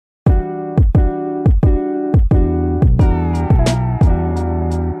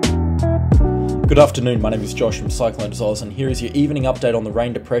Good afternoon, my name is Josh from CyclonesOZ, and here is your evening update on the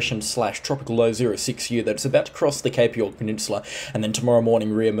rain depression / tropical low 06U that's about to cross the Cape York Peninsula and then tomorrow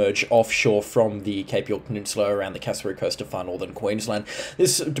morning re-emerge offshore from the Cape York Peninsula around the Cassowary coast of far northern Queensland.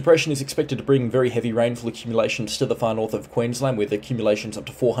 This depression is expected to bring very heavy rainfall accumulations to the far north of Queensland, with accumulations up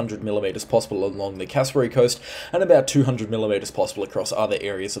to 400mm possible along the Cassowary coast and about 200mm possible across other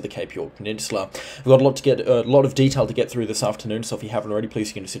areas of the Cape York Peninsula. We've got a lot of detail to get through this afternoon, so if you haven't already,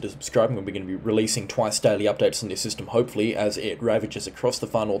 please consider subscribing. We're going to be releasing twice daily updates on this system, hopefully, as it ravages across the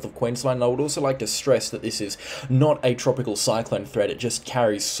far north of Queensland. And I would also like to stress that this is not a tropical cyclone threat. It just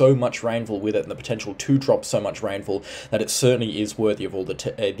carries so much rainfall with it and the potential to drop so much rainfall that it certainly is worthy of all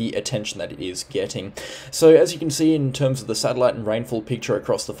the attention that it is getting. So as you can see in terms of the satellite and rainfall picture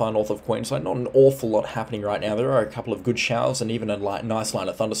across the far north of Queensland, not an awful lot happening right now. There are a couple of good showers and even a nice line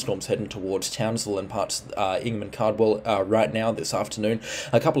of thunderstorms heading towards Townsville and parts of Ingham and Cardwell right now this afternoon.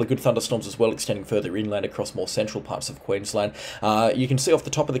 A couple of good thunderstorms as well extending further inland across more central parts of Queensland. You can see off the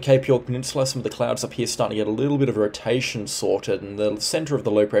top of the Cape York Peninsula some of the clouds up here starting to get a little bit of rotation sorted, and the centre of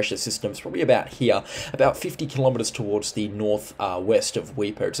the low pressure system is probably about here, about 50 kilometres towards the north west of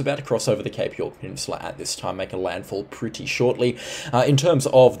Weipa. It's about to cross over the Cape York Peninsula at this time, make a landfall pretty shortly. In terms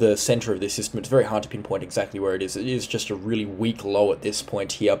of the centre of this system, it's very hard to pinpoint exactly where it is. It is just a really weak low at this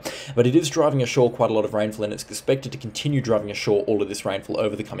point here, but it is driving ashore quite a lot of rainfall, and it's expected to continue driving ashore all of this rainfall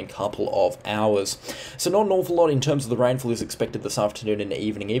over the coming couple of hours. So not an awful lot in terms of the rainfall is expected this afternoon and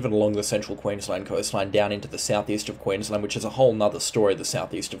evening, even along the central Queensland coastline down into the southeast of Queensland, which is a whole nother story, the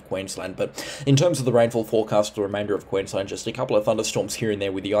southeast of Queensland. But in terms of the rainfall forecast for the remainder of Queensland, just a couple of thunderstorms here and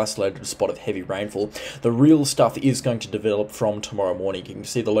there with the isolated spot of heavy rainfall. The real stuff is going to develop from tomorrow morning. You can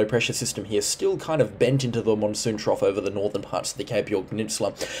see the low pressure system here still kind of bent into the monsoon trough over the northern parts of the Cape York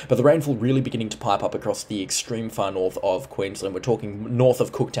Peninsula, but the rainfall really beginning to pipe up across the extreme far north of Queensland. We're talking north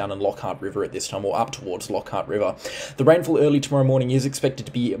of Cooktown and Lockhart River at this time, or up towards Lockhart River. The rainfall early tomorrow morning is expected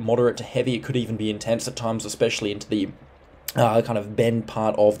to be moderate to heavy. It could even be intense at times, especially into the kind of bend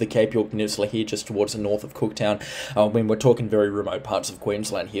part of the Cape York Peninsula here, just towards the north of Cooktown. When we're talking very remote parts of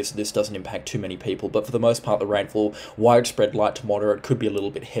Queensland here, so this doesn't impact too many people, but for the most part the rainfall, widespread light to moderate, could be a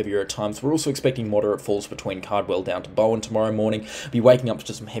little bit heavier at times. We're also expecting moderate falls between Cardwell down to Bowen tomorrow morning. Be waking up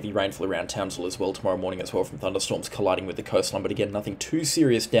to some heavy rainfall around Townsville as well tomorrow morning as well, from thunderstorms colliding with the coastline, but again nothing too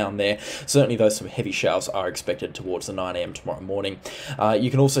serious down there. Certainly though some heavy showers are expected towards the 9 AM tomorrow morning. You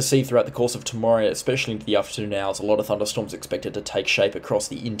can also see throughout the course of tomorrow, especially into the afternoon hours, a lot of thunderstorms expected to take shape across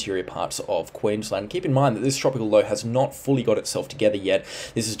the interior parts of Queensland. Keep in mind that this tropical low has not fully got itself together yet.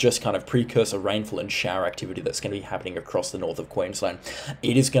 This is just kind of precursor rainfall and shower activity that's going to be happening across the north of Queensland.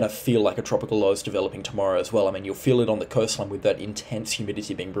 It is going to feel like a tropical low is developing tomorrow as well. I mean, you'll feel it on the coastline with that intense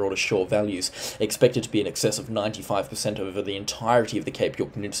humidity being brought ashore. Values expected to be in excess of 95% over the entirety of the Cape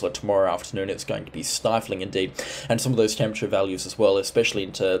York Peninsula tomorrow afternoon. It's going to be stifling indeed, and some of those temperature values as well, especially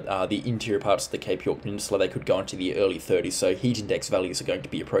into the interior parts of the Cape York Peninsula, they could go into the early 30s, so heat index values are going to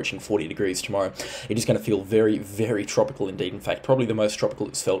be approaching 40 degrees tomorrow. It is going to feel very, very tropical indeed. In fact, probably the most tropical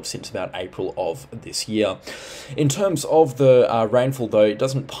it's felt since about April of this year. In terms of the rainfall, though, it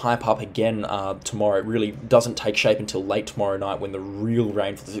doesn't pipe up again tomorrow. It really doesn't take shape until late tomorrow night, when the real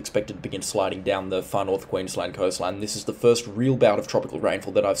rainfall is expected to begin sliding down the far north Queensland coastline. This is the first real bout of tropical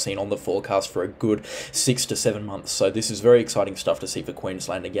rainfall that I've seen on the forecast for a good 6 to 7 months. So this is very exciting stuff to see for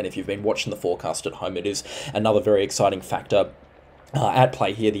Queensland. Again, if you've been watching the forecast at home, it is another very exciting factor at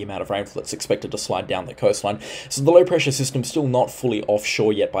play here, the amount of rainfall that's expected to slide down the coastline. So the low pressure system still not fully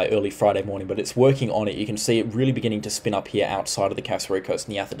offshore yet by early Friday morning, but it's working on it. You can see it really beginning to spin up here outside of the Cassowary coast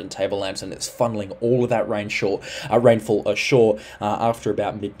and the Atherton tablelands, and it's funneling all of that rainfall ashore after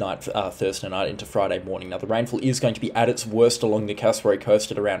about midnight Thursday night into Friday morning. Now the rainfall is going to be at its worst along the Cassowary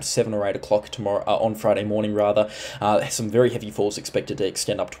coast at around 7 or 8 o'clock tomorrow, on Friday morning rather. Some very heavy falls expected to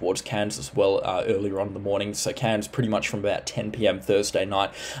extend up towards Cairns as well earlier on in the morning. So Cairns pretty much from about 10 PM Thursday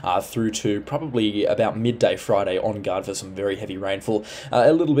night through to probably about midday Friday, on guard for some very heavy rainfall.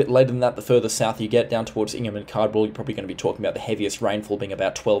 A little bit later than that, the further south you get down towards Ingham and Cardwell, you're probably going to be talking about the heaviest rainfall being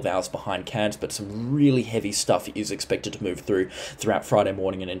about 12 hours behind Cairns, but some really heavy stuff is expected to move throughout Friday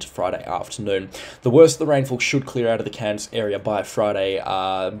morning and into Friday afternoon. The worst of the rainfall should clear out of the Cairns area by Friday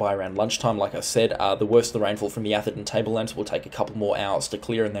by around lunchtime. Like I said, the worst of the rainfall from the Atherton tablelands will take a couple more hours to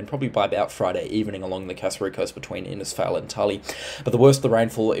clear, and then probably by about Friday evening along the Cassowary coast between Innisfail and Tully. But the worst of the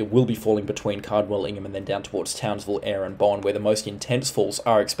rainfall, it will be falling between Cardwell, Ingham, and then down towards Townsville, Ayr and Bowen, where the most intense falls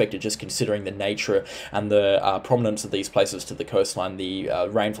are expected, just considering the nature and the prominence of these places to the coastline. The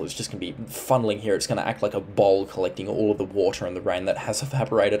rainfall is just going to be funneling here. It's going to act like a bowl, collecting all of the water and the rain that has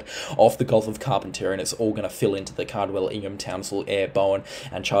evaporated off the Gulf of Carpentaria, and it's all going to fill into the Cardwell, Ingham, Townsville, Ayr, Bowen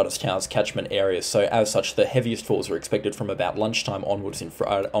and Charterstown's catchment areas. So as such, the heaviest falls are expected from about lunchtime onwards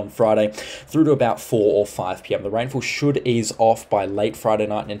on Friday through to about 4 or 5 p.m. The rainfall should ease off by late Friday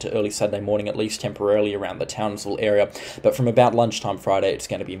night and into early Saturday morning, at least temporarily around the Townsville area, but from about lunchtime Friday, it's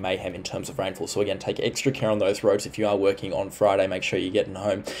going to be mayhem in terms of rainfall. So again, take extra care on those roads. If you are working on Friday, make sure you're getting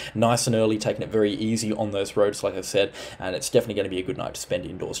home nice and early, taking it very easy on those roads, like I said, and it's definitely going to be a good night to spend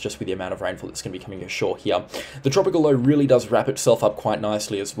indoors, just with the amount of rainfall that's going to be coming ashore here. The tropical low really does wrap itself up quite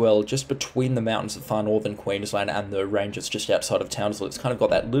nicely as well, just between the mountains of far northern Queensland and the ranges just outside of Townsville. It's kind of got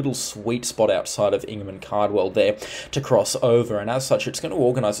that little sweet spot outside of Ingham and Cardwell there to cross over, and as such, it's going to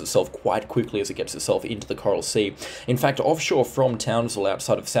organise itself quite quickly as it gets itself into the Coral Sea. In fact, offshore from Townsville,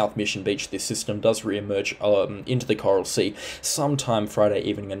 outside of South Mission Beach, this system does re-emerge into the Coral Sea sometime Friday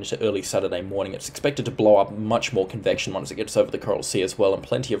evening and into early Saturday morning. It's expected to blow up much more convection once it gets over the Coral Sea as well, and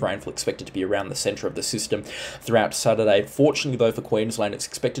plenty of rainfall expected to be around the centre of the system throughout Saturday. Fortunately though for Queensland, it's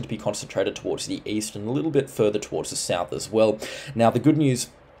expected to be concentrated towards the east and a little bit further towards the south as well. Now the good news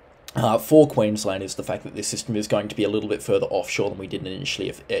for Queensland is the fact that this system is going to be a little bit further offshore than we did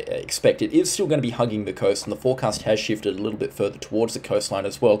initially expect. It is still going to be hugging the coast, and the forecast has shifted a little bit further towards the coastline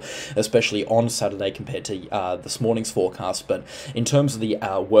as well, especially on Saturday compared to this morning's forecast. But in terms of the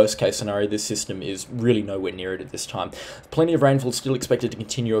worst case scenario, this system is really nowhere near it at this time. Plenty of rainfall still expected to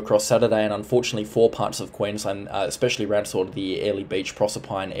continue across Saturday, and unfortunately for parts of Queensland, especially around sort of the Airlie Beach,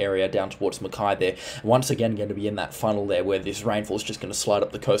 Proserpine area down towards Mackay there, once again going to be in that funnel there where this rainfall is just going to slide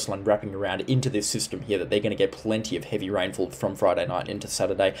up the coastline, wrapping around into this system here, that they're going to get plenty of heavy rainfall from Friday night into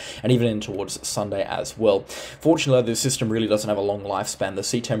Saturday and even in towards Sunday as well. Fortunately, this system really doesn't have a long lifespan. The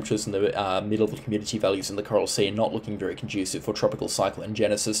sea temperatures and the middle of the humidity values in the Coral Sea are not looking very conducive for tropical cyclone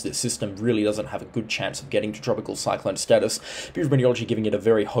genesis. This system really doesn't have a good chance of getting to tropical cyclone status. Bureau of Meteorology giving it a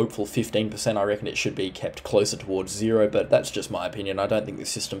very hopeful 15%. I reckon it should be kept closer towards 0, but that's just my opinion. I don't think this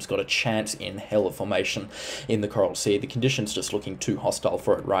system's got a chance in hell of formation in the Coral Sea. The conditions just looking too hostile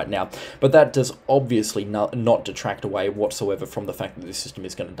for it right now. But that does obviously not detract away whatsoever from the fact that this system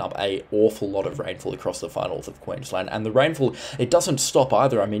is going to dump an awful lot of rainfall across the far north of Queensland. And the rainfall, it doesn't stop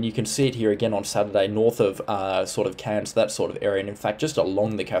either. I mean, you can see it here again on Saturday, north of sort of Cairns, that sort of area, and in fact, just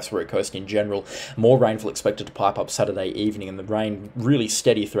along the Cassowary coast in general. More rainfall expected to pipe up Saturday evening, and the rain really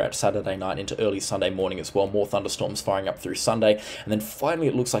steady throughout Saturday night into early Sunday morning as well. More thunderstorms firing up through Sunday, and then finally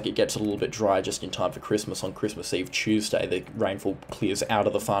it looks like it gets a little bit dry just in time for Christmas on Christmas Eve, Tuesday. The rainfall clears out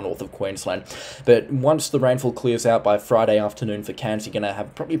of the far north of Queensland. But once the rainfall clears out by Friday afternoon for Cairns, you're going to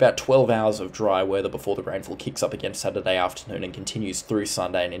have probably about 12 hours of dry weather before the rainfall kicks up again Saturday afternoon and continues through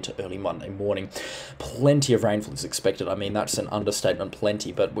Sunday and into early Monday morning. Plenty of rainfall is expected. I mean, that's an understatement,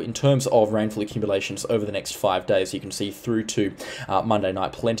 plenty. But in terms of rainfall accumulations over the next 5 days, you can see through to Monday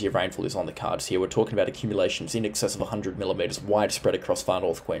night, plenty of rainfall is on the cards here. We're talking about accumulations in excess of 100 millimetres widespread across far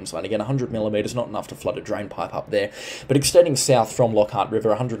north Queensland. Again, 100 millimetres, not enough to flood a drain pipe up there, but extending south from Lockhart River,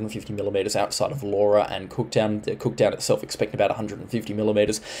 150 millimetres outside of Laura and Cooktown. Cooktown itself expect about 150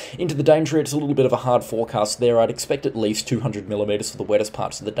 millimetres. Into the Daintree, it's a little bit of a hard forecast there. I'd expect at least 200 millimetres for the wettest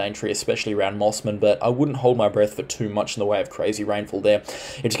parts of the Daintree, especially around Mossman, but I wouldn't hold my breath for too much in the way of crazy rainfall there.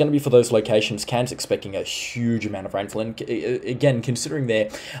 It's going to be for those locations. Cairns expecting a huge amount of rainfall, and again, considering their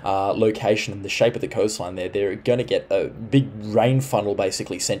location and the shape of the coastline there, they're going to get a big rain funnel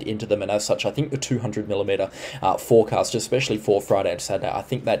basically sent into them, and as such, I think the 200 millimetre forecast, especially for Friday and Saturday, I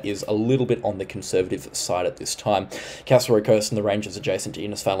think that is a little bit on the conservative side at this time. Cassowary Coast and the ranges adjacent to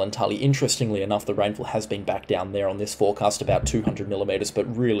Innisfail and Tully, interestingly enough, the rainfall has been back down there on this forecast, about 200 millimetres,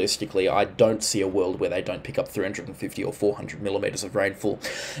 but realistically, I don't see a world where they don't pick up 350 or 400 millimetres of rainfall,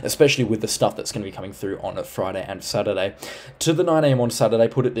 especially with the stuff that's going to be coming through on a Friday and Saturday. To the 9 AM on Saturday,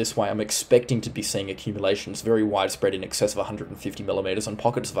 put it this way, I'm expecting to be seeing accumulations very widespread in excess of 150 millimetres and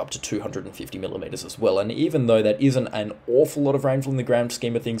pockets of up to 250 millimetres as well. And even though that isn't an awful lot of rainfall in the grand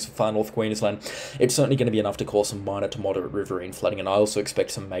scheme of things for far north Queensland, it's certainly going to be enough to cause some minor to moderate riverine flooding, and I also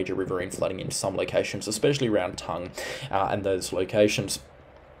expect some major riverine flooding in some locations, especially around Tongue and those locations.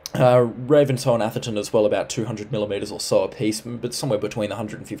 Rainfall and Atherton as well, about 200 millimetres or so apiece, but somewhere between the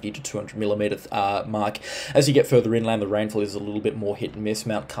 150 to 200 millimetre mark. As you get further inland, the rainfall is a little bit more hit and miss.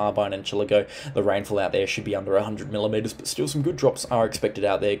 Mount Carbine and Chillago, the rainfall out there should be under 100 millimetres, but still some good drops are expected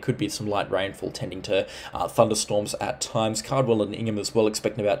out there. Could be some light rainfall tending to thunderstorms at times. Cardwell and Ingham as well,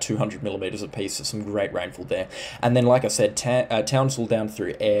 expecting about 200 millimetres apiece, so some great rainfall there. And then, like I said, Townsville down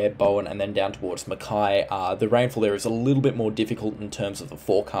through Ayr, Bowen, and then down towards Mackay. The rainfall there is a little bit more difficult in terms of the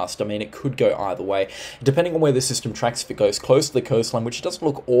forecast. I mean, it could go either way, depending on where the system tracks. If it goes close to the coastline, which doesn't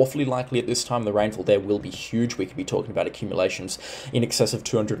look awfully likely at this time, the rainfall there will be huge. We could be talking about accumulations in excess of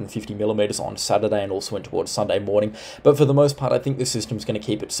 250 millimetres on Saturday and also in towards Sunday morning. But for the most part, I think the system's going to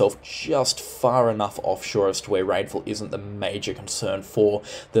keep itself just far enough offshore as to where rainfall isn't the major concern for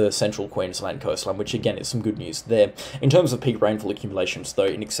the central Queensland coastline, which again is some good news there. In terms of peak rainfall accumulations, though,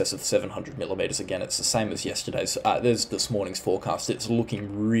 in excess of 700 millimetres, again, it's the same as yesterday's. There's this morning's forecast. It's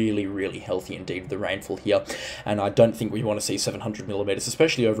looking really healthy indeed, the rainfall here, and I don't think we want to see 700 millimetres,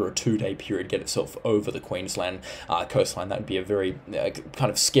 especially over a 2-day period, get itself over the Queensland coastline. That would be a very kind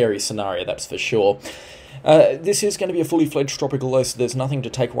of scary scenario, that's for sure. This is going to be a fully fledged tropical low, so there's nothing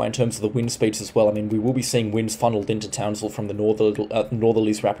to take away in terms of the wind speeds as well. I mean, we will be seeing winds funneled into Townsville from the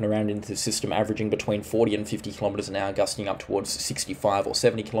northerlies wrapping around into the system, averaging between 40 and 50 kilometres an hour, gusting up towards 65 or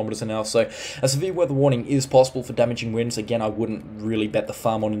 70 kilometres an hour. So a severe weather warning is possible for damaging winds. Again, I wouldn't really bet the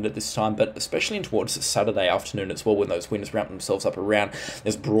farm on it at this time, but especially in towards Saturday afternoon as well, when those winds ramp themselves up around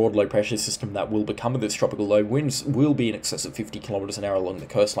this broad low pressure system that will become this tropical low. Winds will be in excess of 50 kilometres an hour along the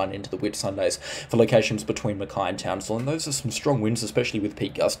coastline into the Whitsundays for locations between Mackay and Townsville, and those are some strong winds, especially with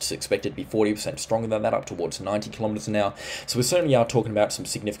peak gusts expected to be 40% stronger than that, up towards 90 kilometres an hour. So we certainly are talking about some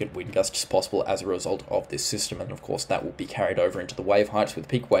significant wind gusts possible as a result of this system, and of course that will be carried over into the wave heights, with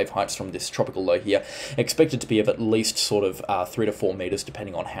peak wave heights from this tropical low here expected to be of at least sort of 3 to 4 metres,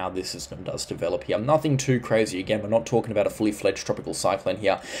 depending on how this system does develop here. Nothing too crazy. Again, we're not talking about a fully fledged tropical cyclone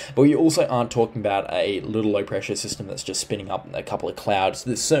here, but we also aren't talking about a little low pressure system that's just spinning up a couple of clouds.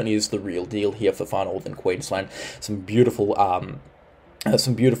 This certainly is the real deal here for far northern Queensland. Some beautiful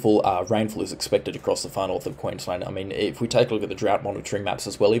rainfall is expected across the far north of Queensland. I mean, if we take a look at the drought monitoring maps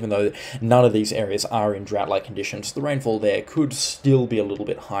as well, even though none of these areas are in drought-like conditions, the rainfall there could still be a little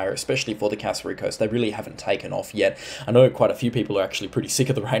bit higher, especially for the Cassowary Coast. They really haven't taken off yet. I know quite a few people are actually pretty sick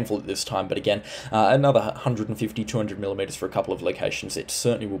of the rainfall at this time, but again, another 150, 200 millimetres for a couple of locations, it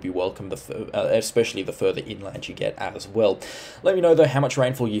certainly will be welcome, especially the further inland you get as well. Let me know, though, how much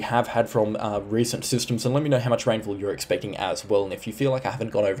rainfall you have had from recent systems, and let me know how much rainfall you're expecting as well. And if you feel like I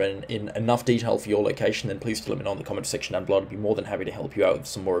haven't gone over in enough detail for your location, then please do let me know in the comment section down below. I'd be more than happy to help you out with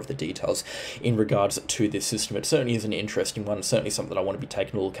some more of the details in regards to this system. It certainly is an interesting one, certainly something that I want to be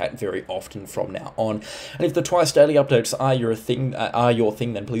taking a look at very often from now on. And if the twice daily updates are your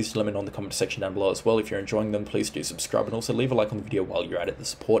thing, then please do let me know in the comment section down below as well. If you're enjoying them, please do subscribe, and also leave a like on the video while you're at it. The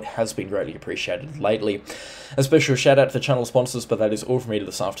support has been greatly appreciated lately. A special shout out to the channel sponsors, but that is all from me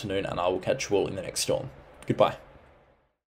this afternoon, and I will catch you all in the next storm. Goodbye.